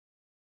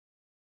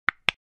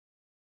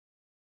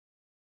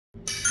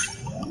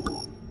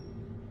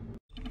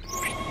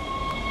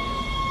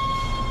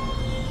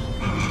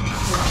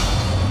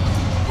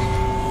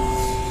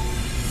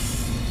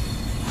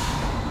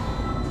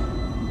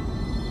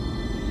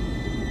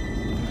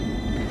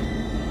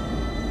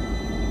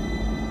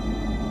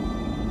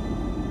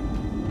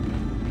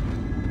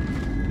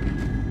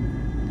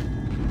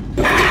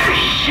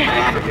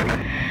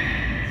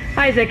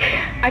Isaac,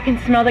 I can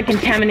smell the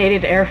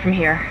contaminated air from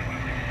here.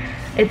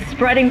 It's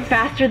spreading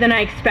faster than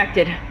I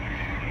expected.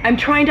 I'm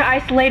trying to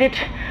isolate it,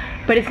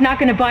 but it's not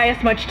going to buy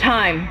us much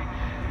time.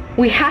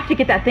 We have to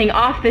get that thing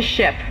off this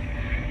ship.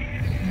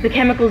 The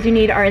chemicals you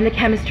need are in the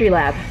chemistry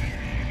lab.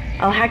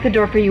 I'll hack the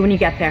door for you when you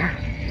get there.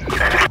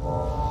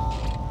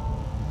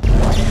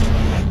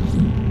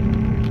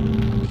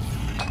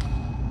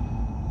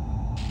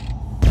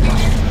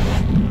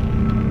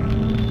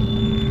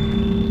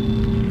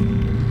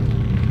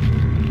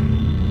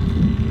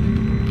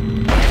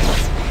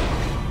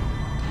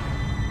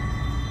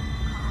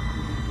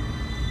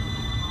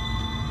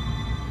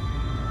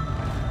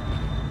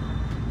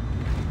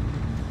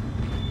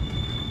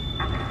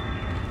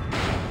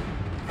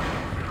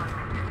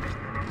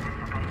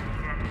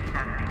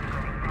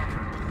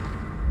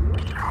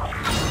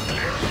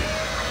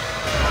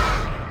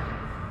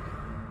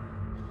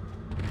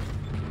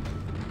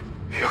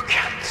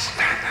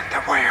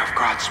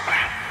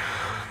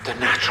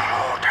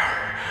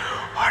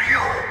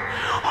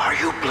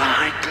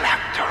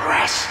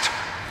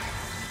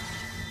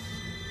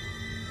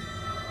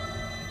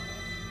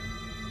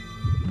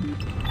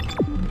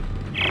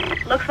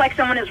 Looks like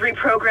someone has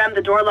reprogrammed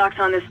the door locks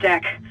on this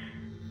deck.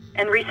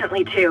 And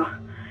recently, too.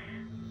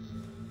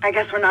 I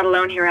guess we're not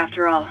alone here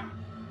after all.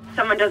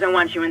 Someone doesn't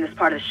want you in this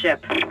part of the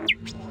ship.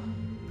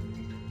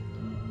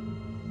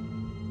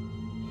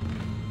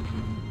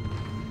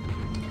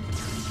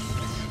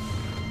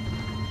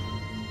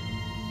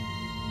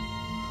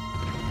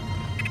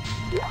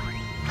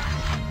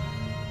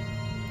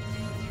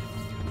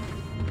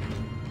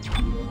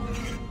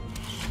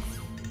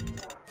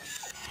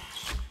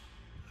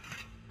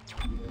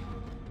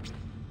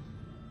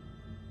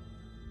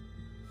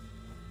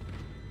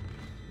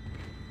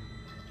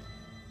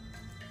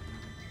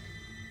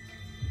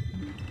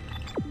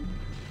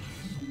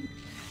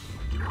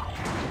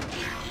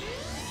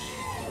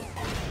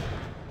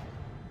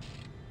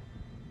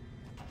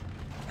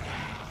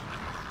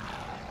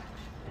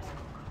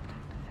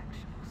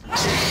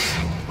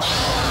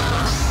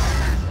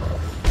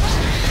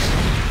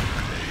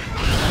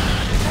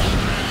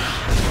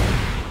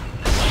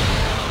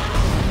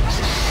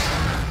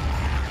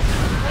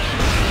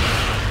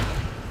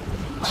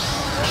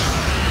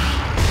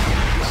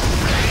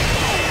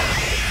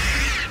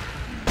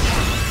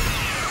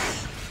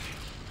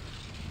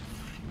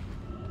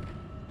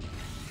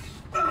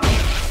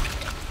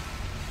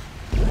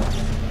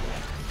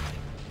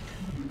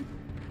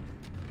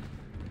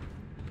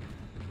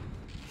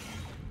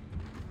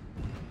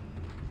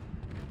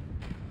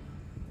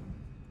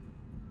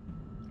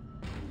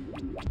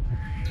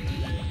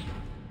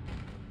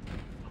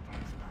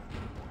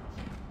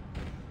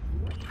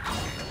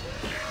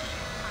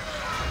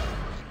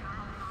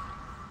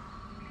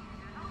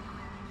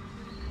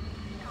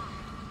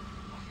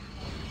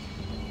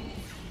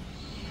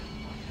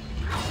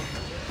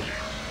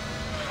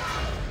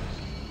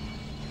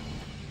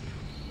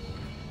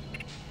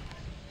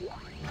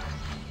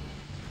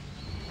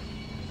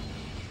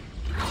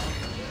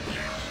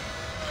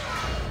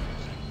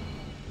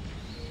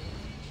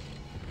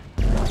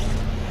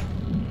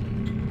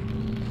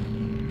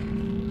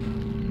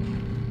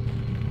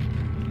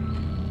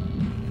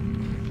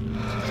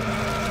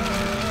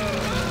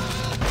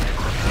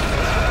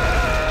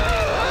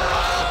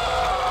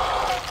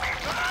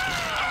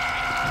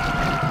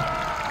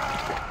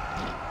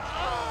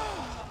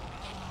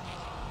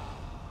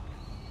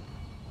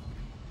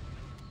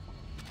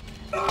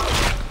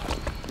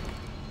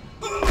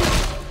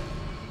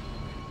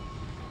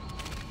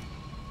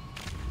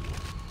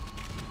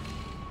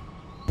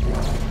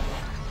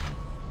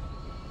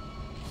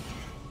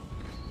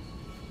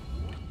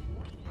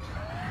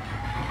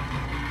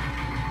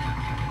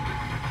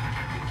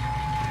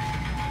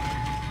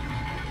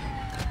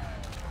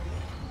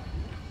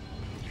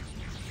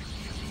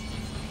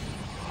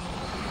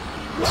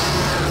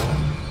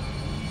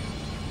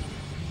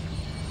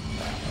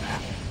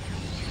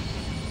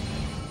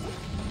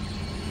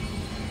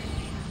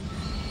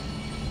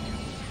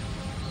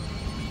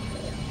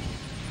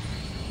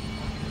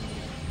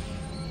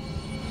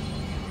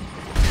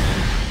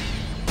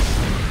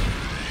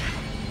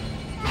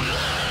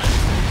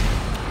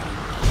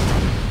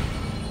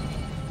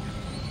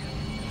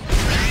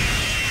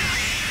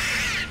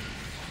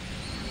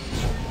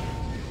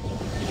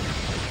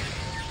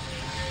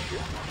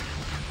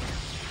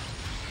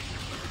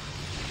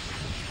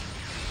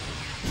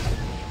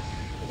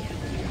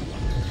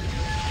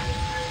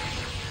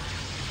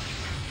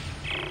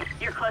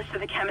 Close to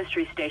the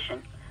chemistry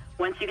station.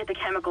 Once you get the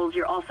chemicals,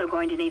 you're also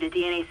going to need a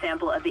DNA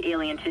sample of the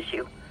alien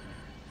tissue.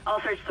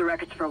 I'll search the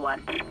records for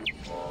one.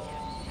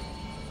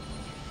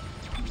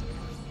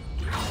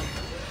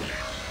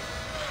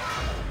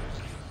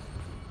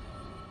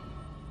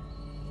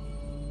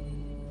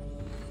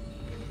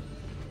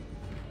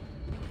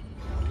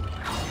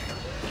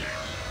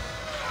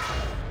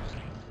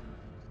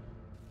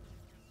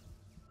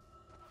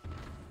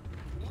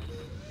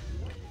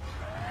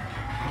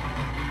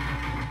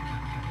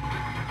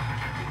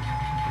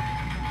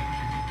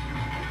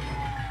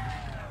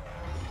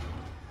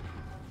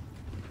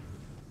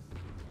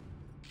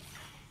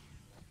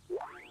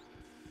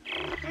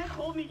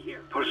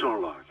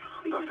 Personal log,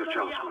 Dr.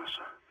 Charles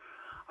Mercer.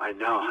 I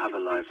now have a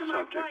live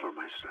subject for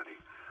my study.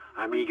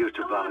 I'm eager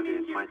to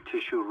validate my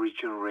tissue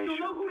regeneration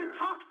theory.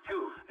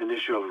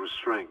 Initial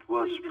restraint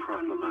was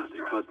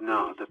problematic, but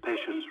now the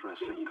patient's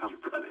resting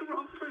comfortably.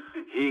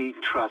 He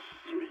trusts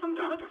me,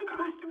 Dr.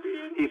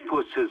 Kite. He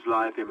puts his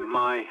life in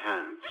my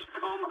hands.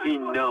 He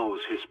knows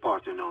his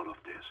part in all of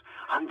this,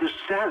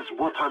 understands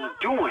what I'm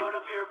doing.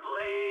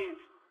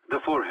 The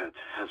forehead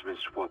has been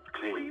swabbed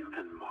clean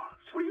and marked.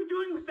 What are you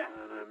doing with that?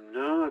 And I'm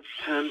now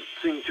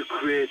attempting to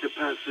create a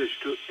passage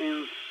to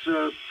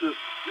insert the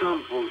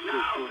sample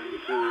tissue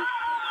into...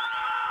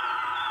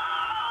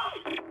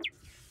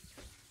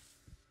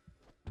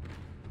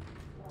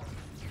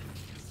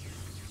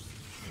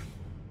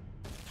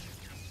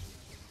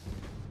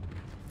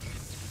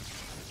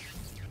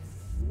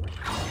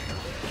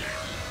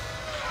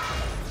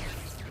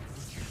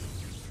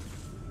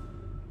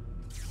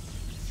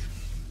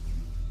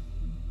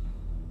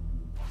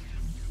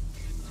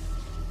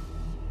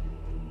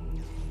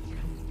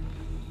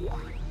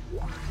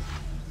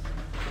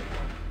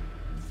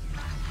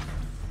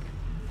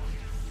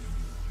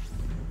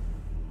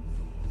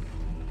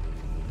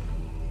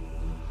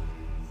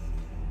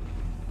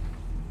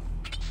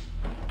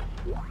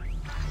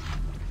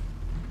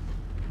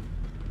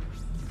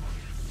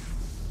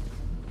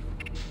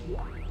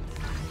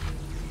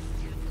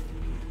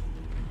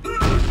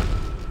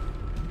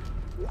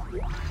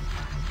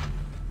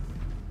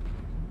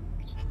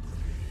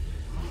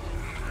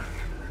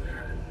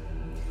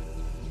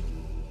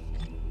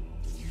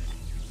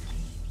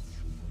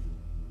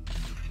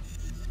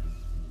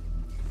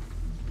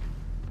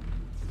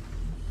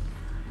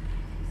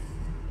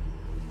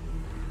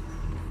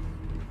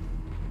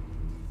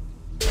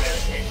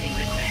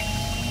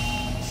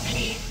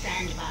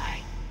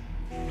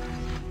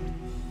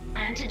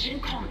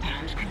 Antigen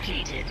compound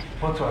completed.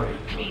 What are you?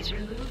 Please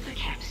remove the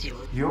capsule.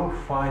 Your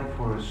fight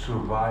for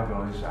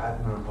survival is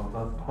admirable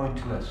but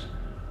pointless.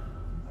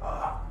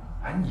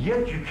 And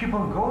yet you keep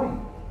on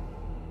going.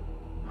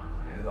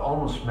 It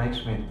almost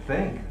makes me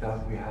think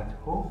that we had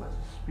hope as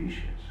a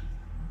species.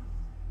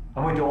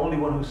 Am I the only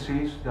one who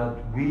sees that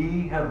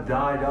we have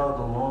died out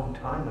a long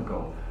time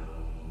ago?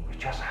 We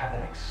just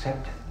haven't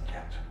accepted it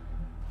yet.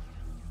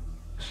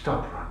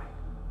 Stop running.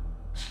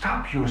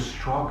 Stop your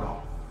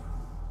struggle.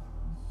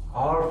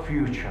 Our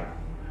future,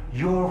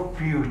 your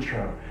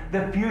future,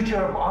 the future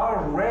of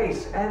our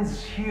race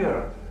ends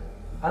here.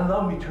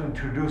 Allow me to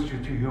introduce you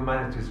to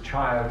humanity's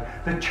child,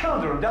 the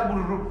children that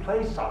will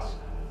replace us,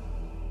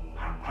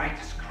 our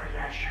greatest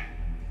creation.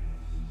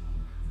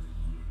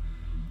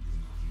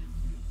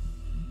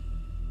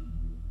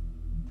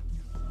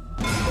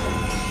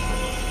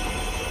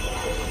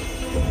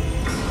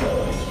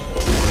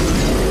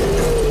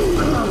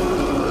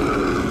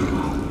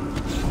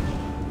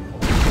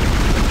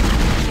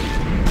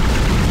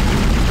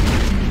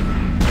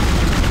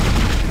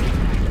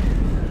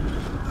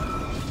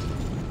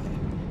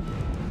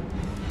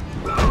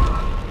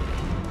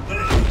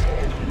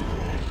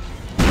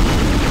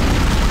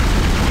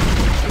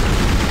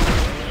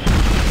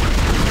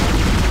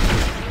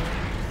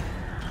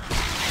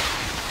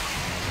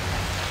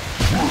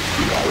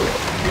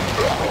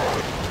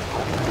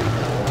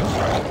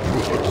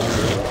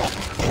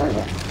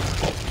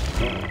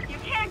 You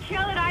can't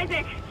kill it,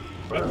 Isaac.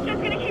 It's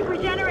just gonna keep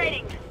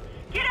regenerating.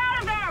 Get out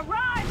of there!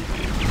 Run!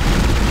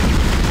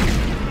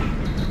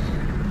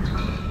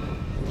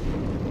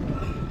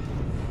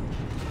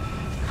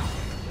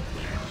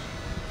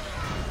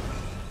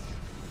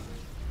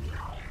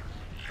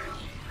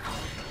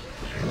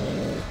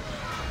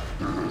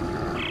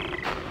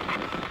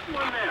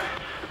 One there.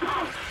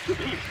 The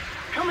Pete.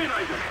 Come in,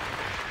 Isaac.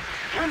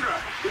 Kendra,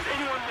 is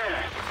anyone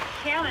there?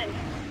 Hammond,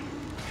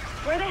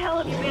 where the hell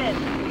have you been?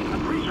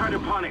 I'm breach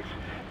hydroponics.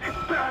 It's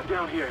bad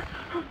down here.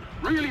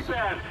 Really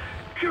bad.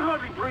 Can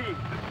hardly breathe.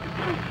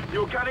 The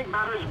organic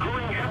matter is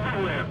growing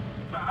everywhere.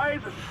 My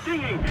eyes are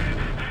stinging.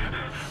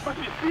 Must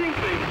be seeing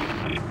things.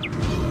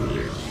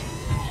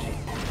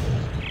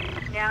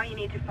 Now you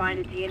need to find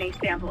a DNA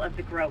sample of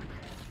the growth.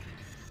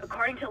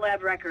 According to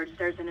lab records,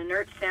 there's an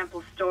inert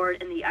sample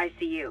stored in the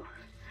ICU.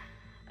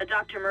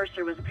 Dr.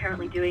 Mercer was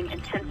apparently doing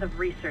intensive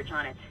research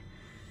on it.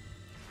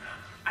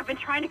 I've been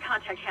trying to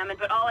contact Hammond,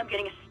 but all I'm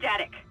getting is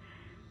static.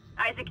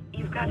 Isaac,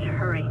 you've got to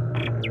hurry.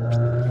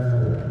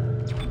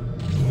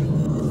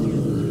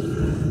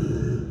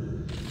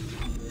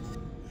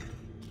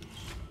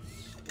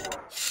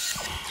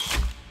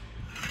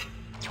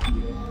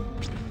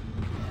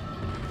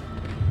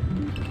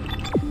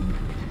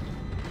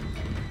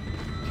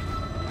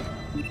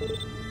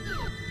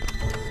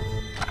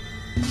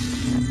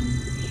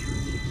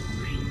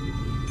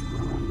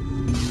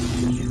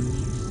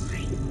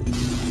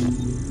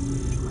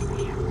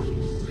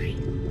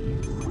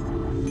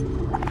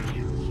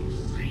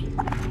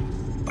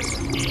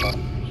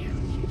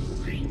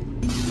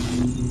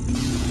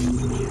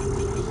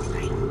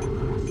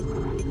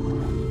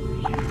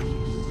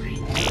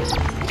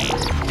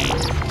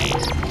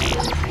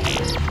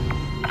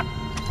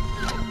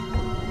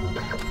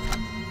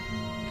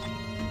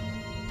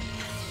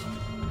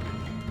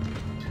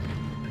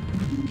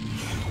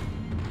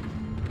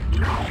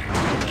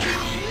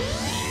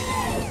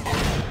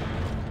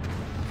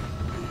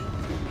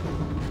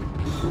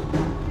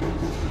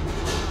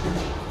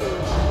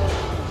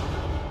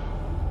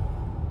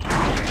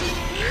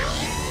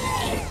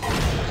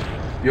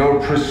 Your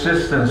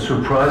persistence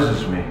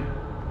surprises me.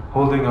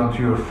 Holding on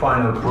to your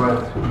final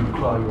breath, you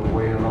claw your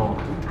way along.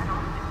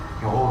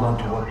 You hold on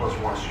to what was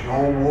once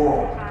your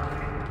world,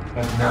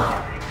 but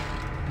now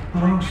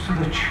belongs to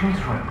the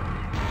children.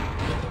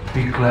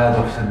 Be glad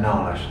of the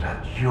knowledge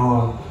that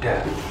your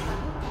death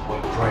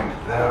will bring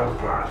their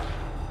birth.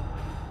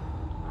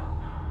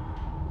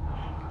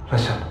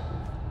 Listen.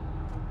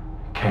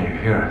 Can you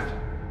hear it?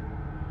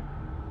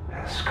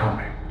 It's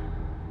coming.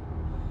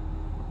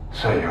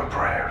 Say your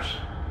prayers.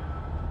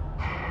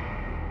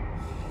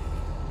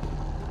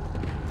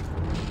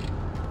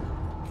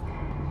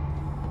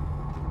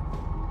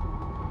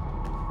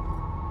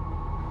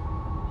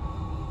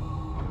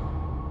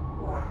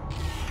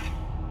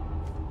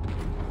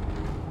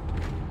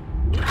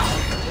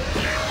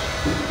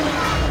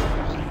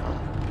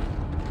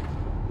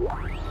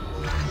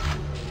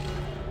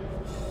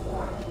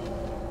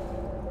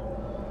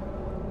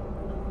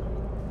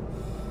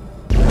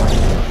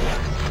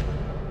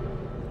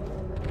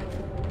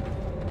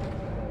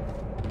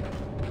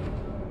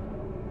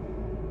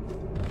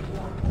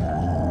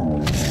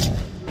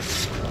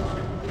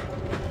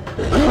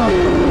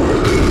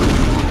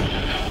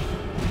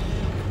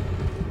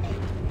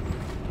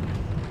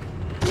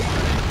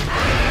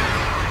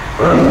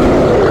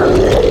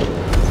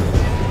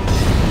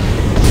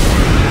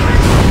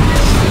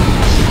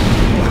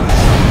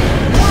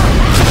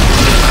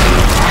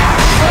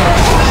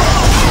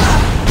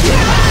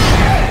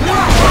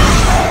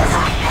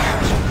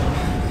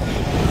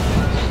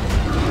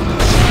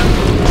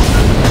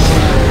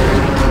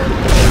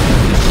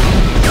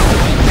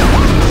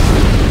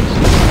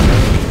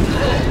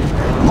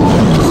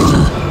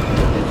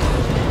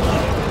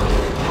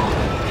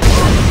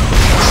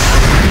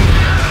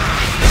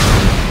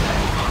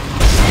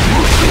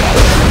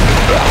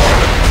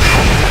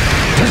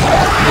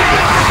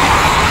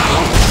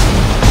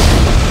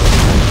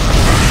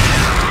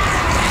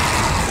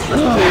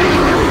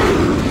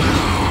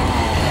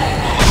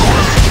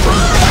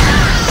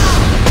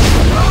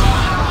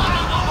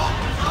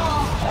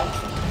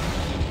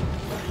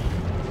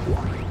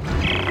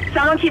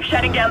 Someone keeps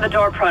shutting down the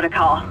door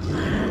protocol.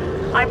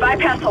 I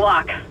bypassed the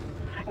lock.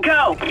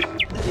 Go!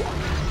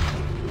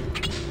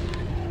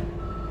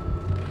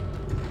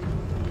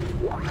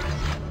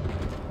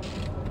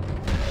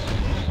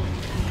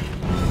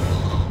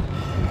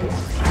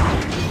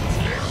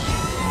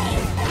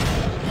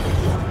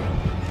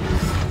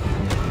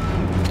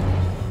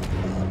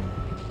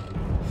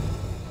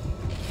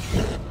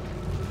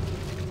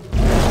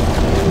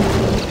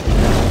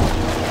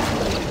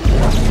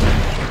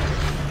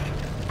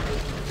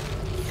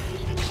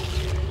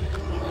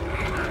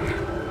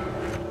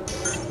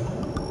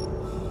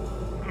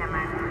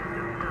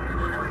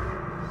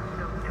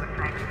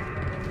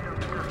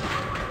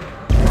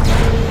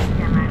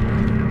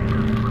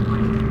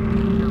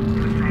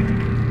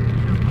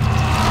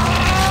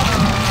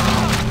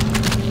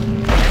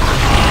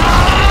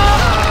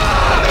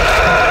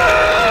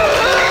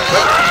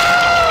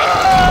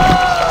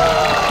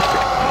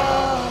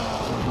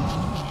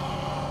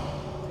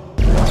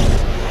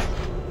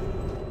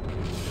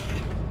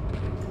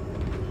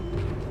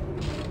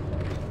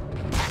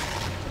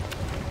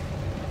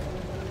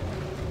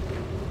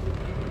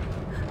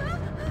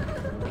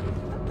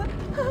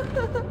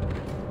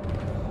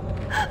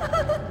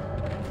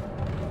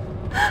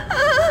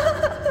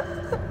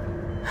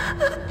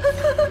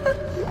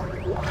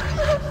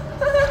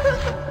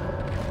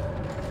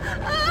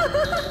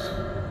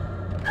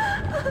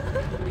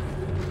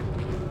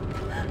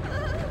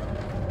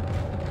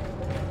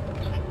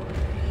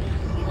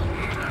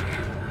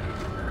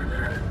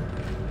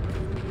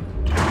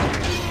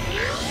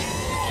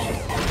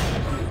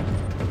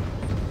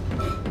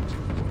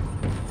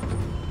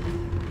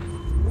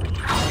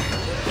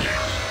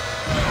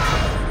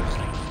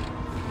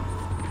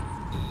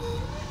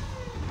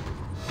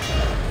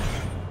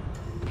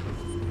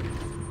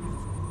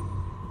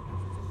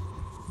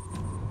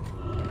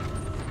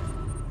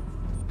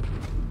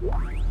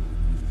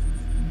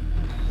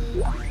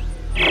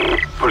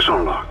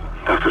 Person log,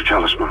 Dr.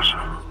 Chalice Mercer.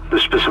 The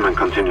specimen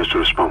continues to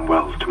respond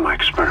well to my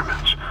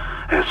experiments.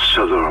 Its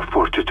cellular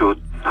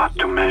fortitude, not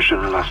to mention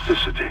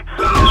elasticity,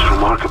 is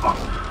remarkable.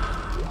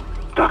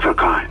 Dr.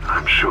 Kine,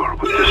 I'm sure,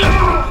 would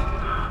disapprove.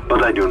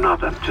 But I do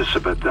not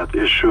anticipate that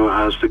issue,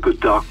 as the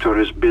good doctor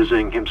is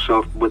busying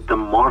himself with the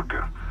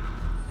marker.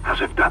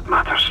 As if that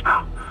matters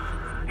now.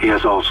 He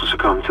has also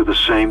succumbed to the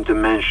same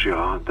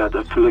dementia that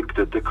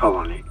afflicted the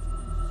colony.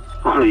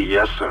 Only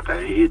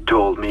yesterday he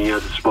told me he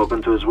had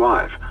spoken to his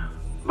wife.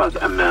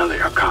 But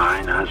Amelia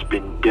Kine has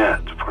been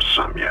dead for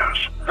some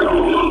years.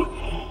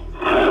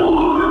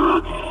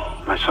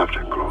 My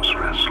subject grows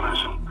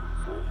restless.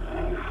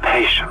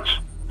 Patience.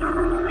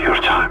 Your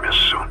time is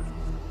soon.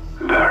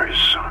 Very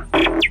soon.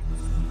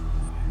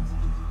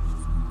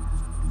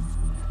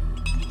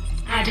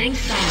 Adding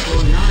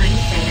sample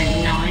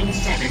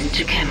 9797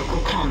 to chemical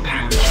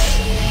compound.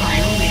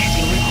 Final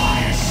mixing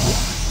required.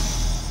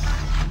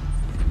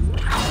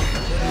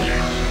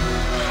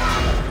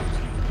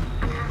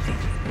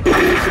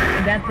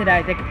 That's it,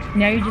 Isaac.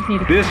 Now you just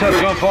need to... This has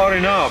gone far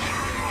enough.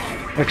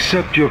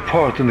 Accept your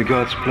part in the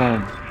God's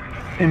plan.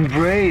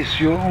 Embrace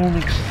your own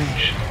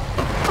extinction.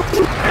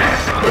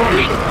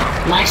 Warning.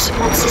 Life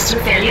support system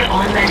failure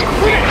on medical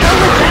deck.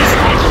 Please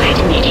evacuate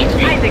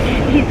immediately. Isaac,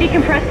 he's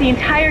decompressed the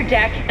entire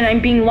deck, and I'm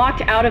being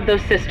locked out of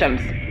those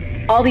systems.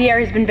 All the air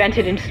has been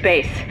vented into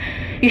space.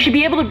 You should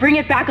be able to bring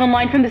it back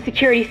online from the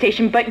security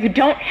station, but you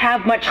don't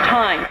have much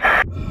time.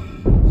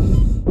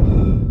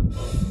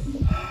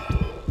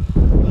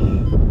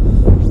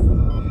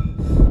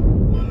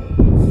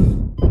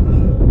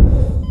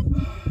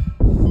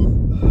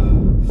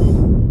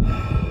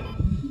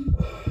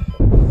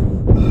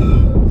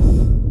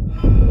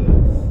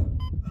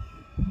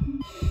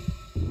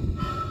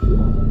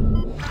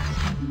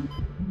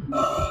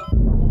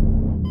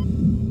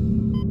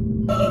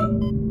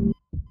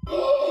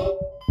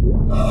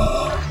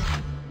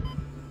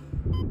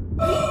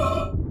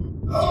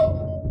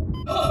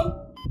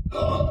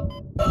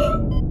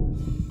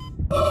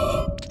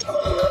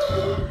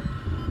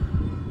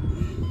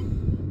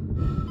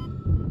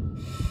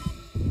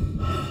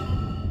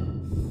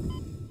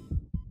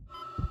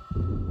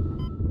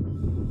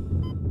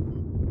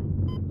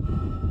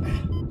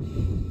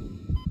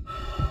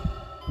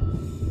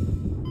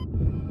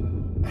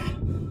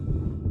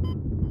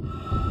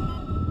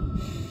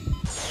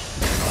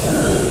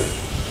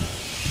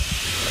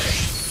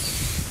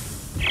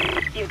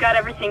 You've got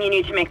everything you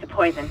need to make the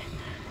poison.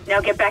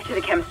 Now get back to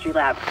the chemistry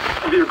lab.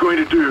 What are you going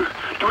to do?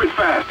 Do it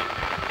fast.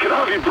 Can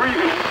hardly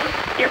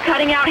breathe. You're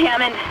cutting out,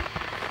 Hammond.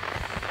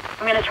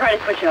 I'm gonna try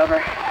to switch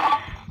over.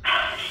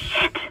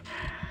 Shit.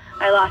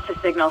 I lost his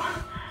signal.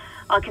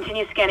 I'll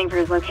continue scanning for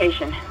his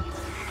location.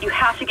 You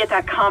have to get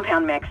that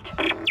compound mixed.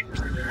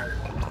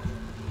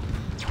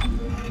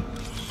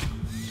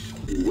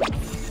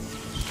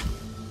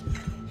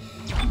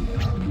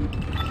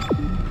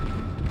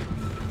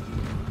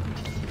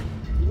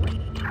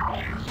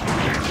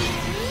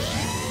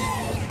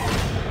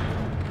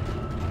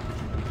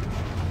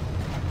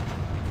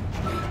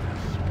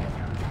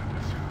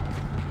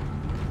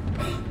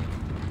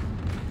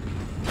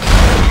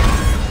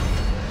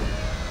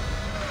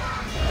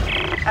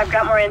 I've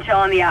got more intel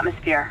on the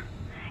atmosphere.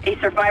 A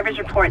survivor's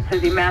report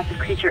says a massive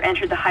creature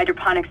entered the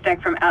hydroponics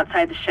deck from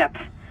outside the ship.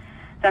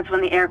 That's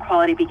when the air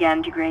quality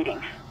began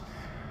degrading.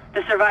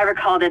 The survivor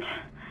called it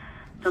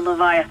the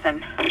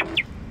Leviathan.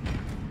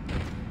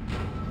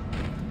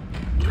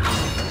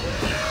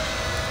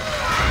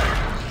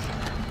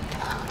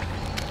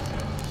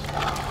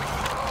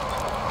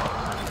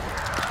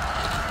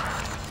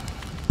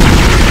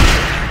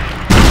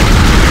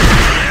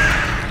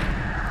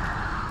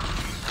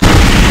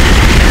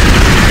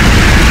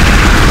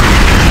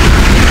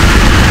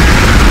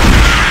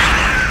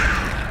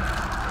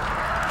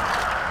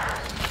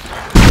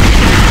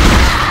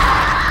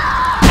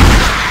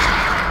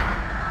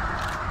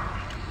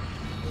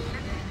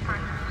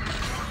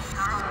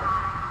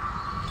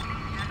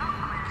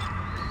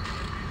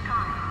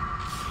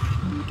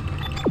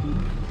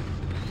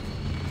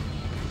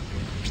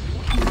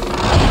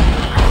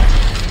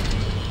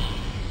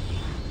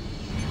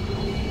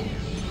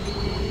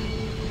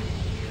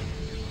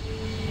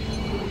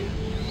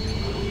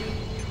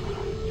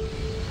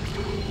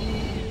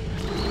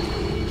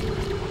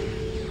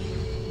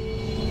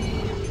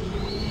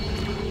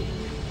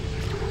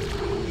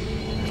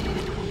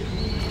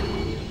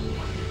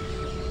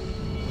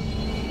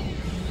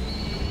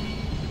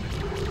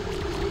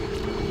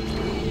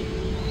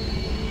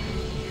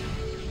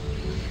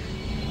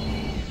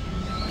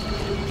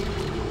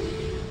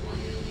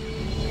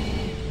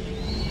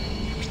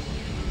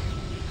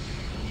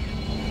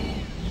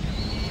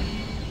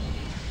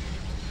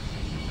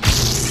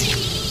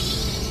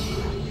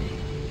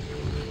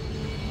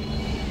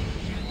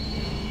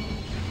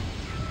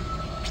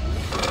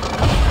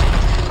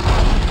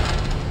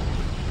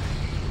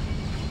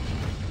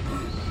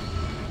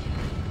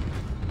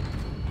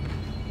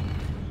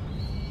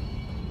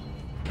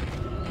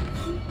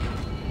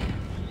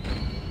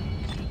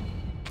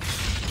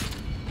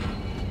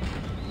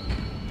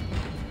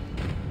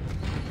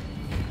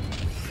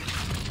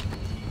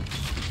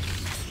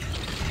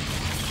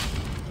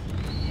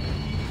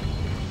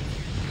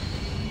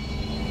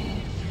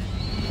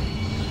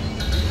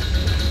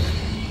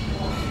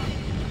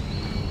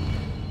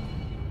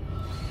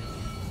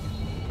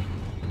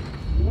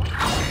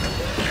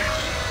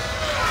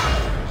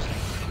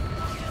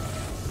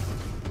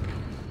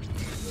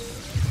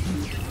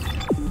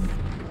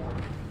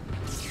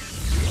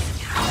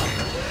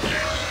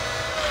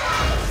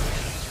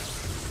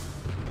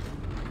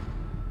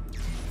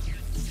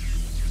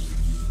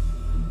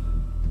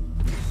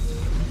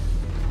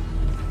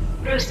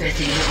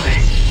 Processing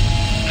request.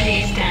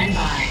 Please stand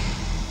by.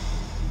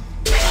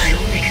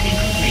 Final mixing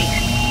complete.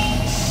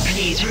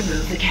 Please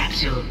remove the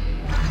capsule.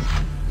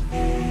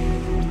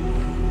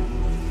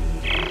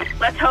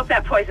 Let's hope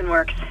that poison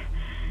works.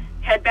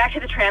 Head back to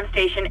the tram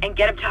station and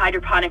get up to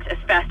hydroponics as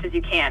fast as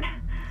you can.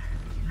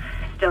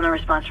 Still no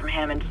response from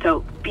Hammond,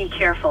 so be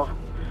careful.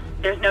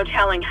 There's no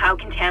telling how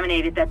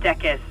contaminated that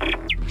deck is.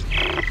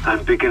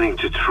 I'm beginning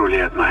to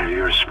truly admire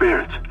your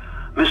spirit,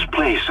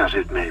 misplaced as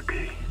it may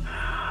be.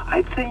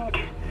 I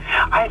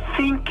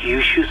think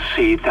you should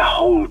see the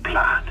whole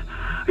plan.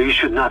 You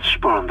should not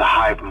spurn the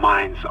hive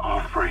mind's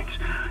offerings.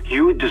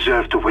 You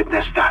deserve to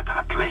witness that,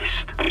 at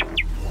least.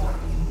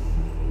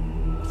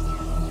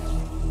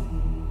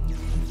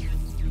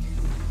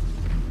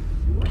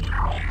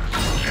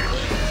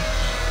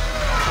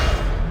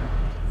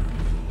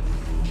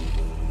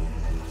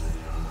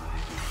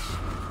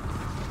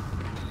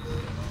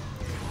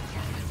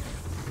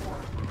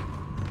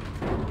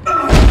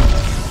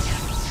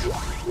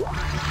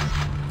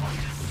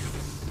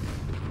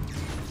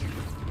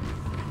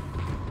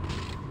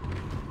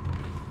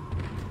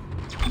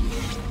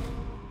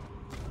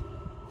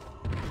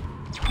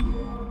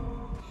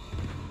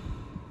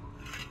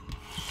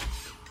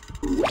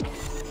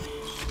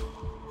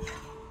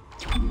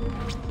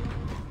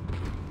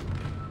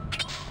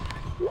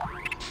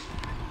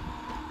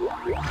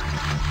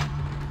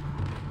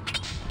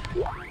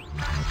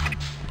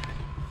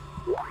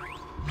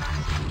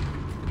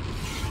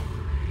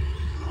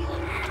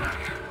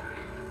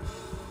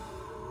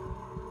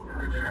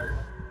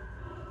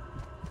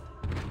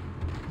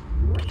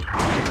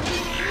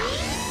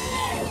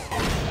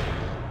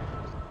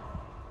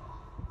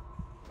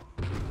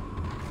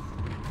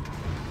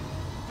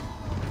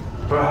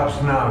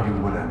 Perhaps now you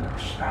will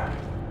understand.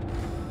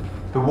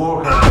 The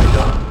work I have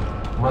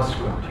done must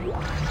continue.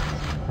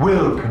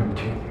 Will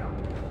continue.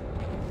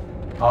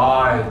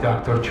 I,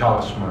 Dr.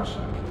 Charles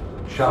Mercer,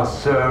 shall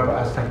serve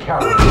as the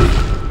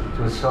catalyst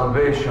to the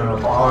salvation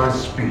of our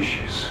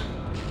species.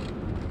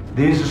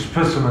 These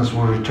specimens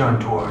will return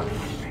to Earth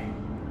with me.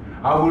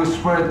 I will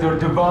spread their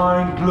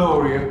divine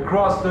glory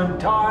across the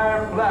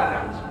entire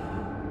planet.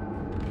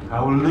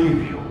 I will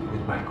leave you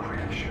with my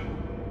creation.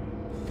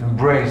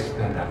 Embrace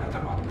the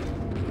inevitable.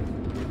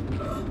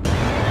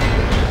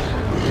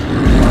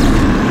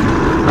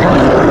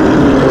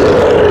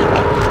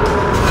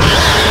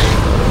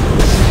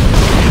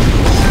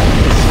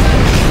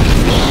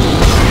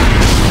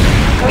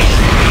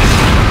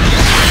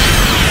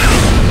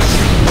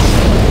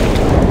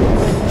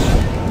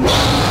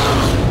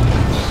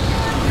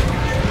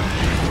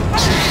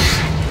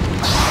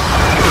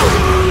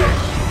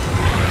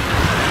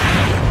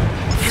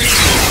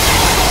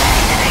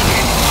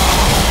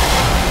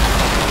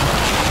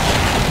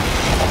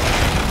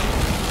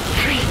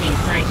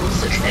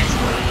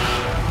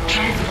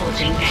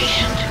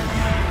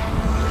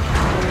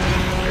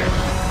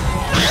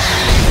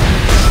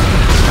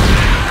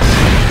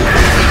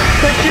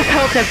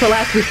 That's the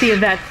last we see of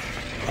that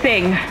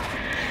thing.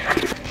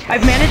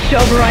 I've managed to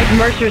override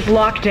Mercer's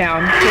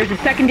lockdown. There's a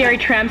secondary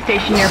tram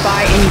station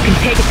nearby, and you can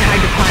take it to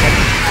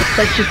hydroponics.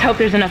 Let's just hope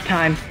there's enough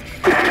time.